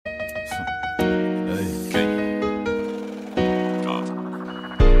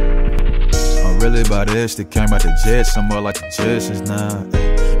really about this, they came out the jet, somewhere like the Jetsons now.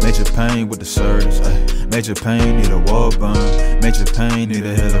 Major Payne with the surges, Major Payne need a war bond, Major Payne need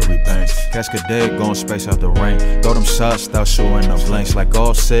a Hillary Banks. Cascadet gon' space out the rain, throw them shots without showing no blanks. Like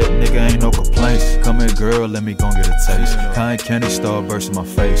all set, nigga ain't no complaints. Come here girl, let me gon' get a taste. Kind candy star burst in my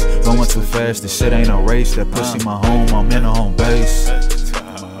face, going too fast, this shit ain't a race. That pussy my home, I'm in a home base.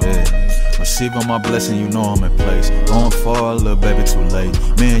 Yeah. Receiving my blessing, you know I'm in place. Going far, little baby, too late.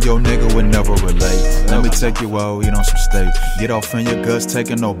 Me and your nigga would never relate. Let me take you out, eat on some steak. Get off in your guts,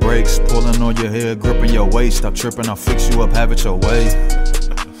 taking no breaks. Pulling on your hair, gripping your waist. Stop tripping, I'll fix you up, have it your way.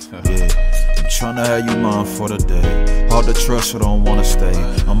 Yeah, I'm tryna have you mine for the day. Hard to trust, so don't wanna stay.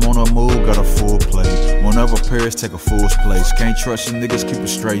 I'm on a move, got a full plate. Whenever Paris take a fool's place. Can't trust you niggas, keep a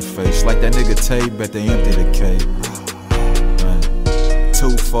straight face. Like that nigga tape, bet they empty the cake.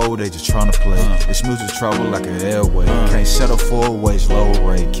 2-4, they just tryna play. This music travel like an airway. Can't settle for a waist, low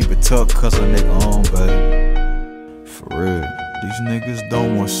rate. Keep it tucked, cause a nigga on, babe. For real, these niggas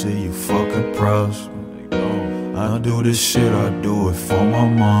don't wanna see you fucking prosper. I do this shit, I do it for my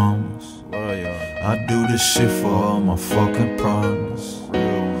moms. I do this shit for all my fucking partners.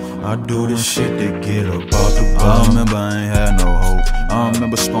 I do this shit to get about the ball. I remember I ain't had no hope. I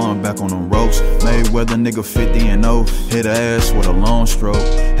remember sparring back on them ropes. Mayweather nigga 50-0. Hit her ass with a long stroke.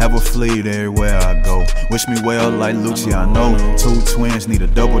 Have a fleet everywhere I go. Wish me well like Luciano. 2 twins need a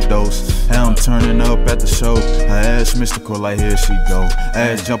double dose. How I'm turning up at the show. Her ass mystical like here she go.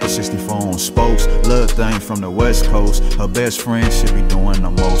 Ass jumper 64 on spokes. Little thing from the west coast. Her best friend should be doing the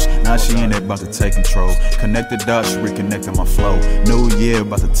most. Now she in it about to take control. Connect the dots, reconnecting my flow. New year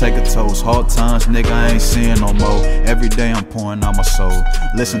about to take a toast. Hard times, nigga, I ain't seeing no more. Every day I'm pouring out my soul.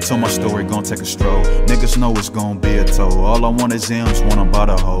 Listen to my story, gon' take a stroll. Niggas know it's gon' be a toll. All I want is M's, want 'em by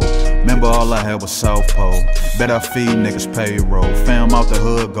the hoe. Remember all I had was South Pole. Bet I feed niggas payroll. Fam out the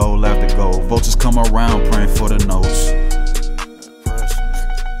hood, goal after goal. Vultures come around praying for the notes.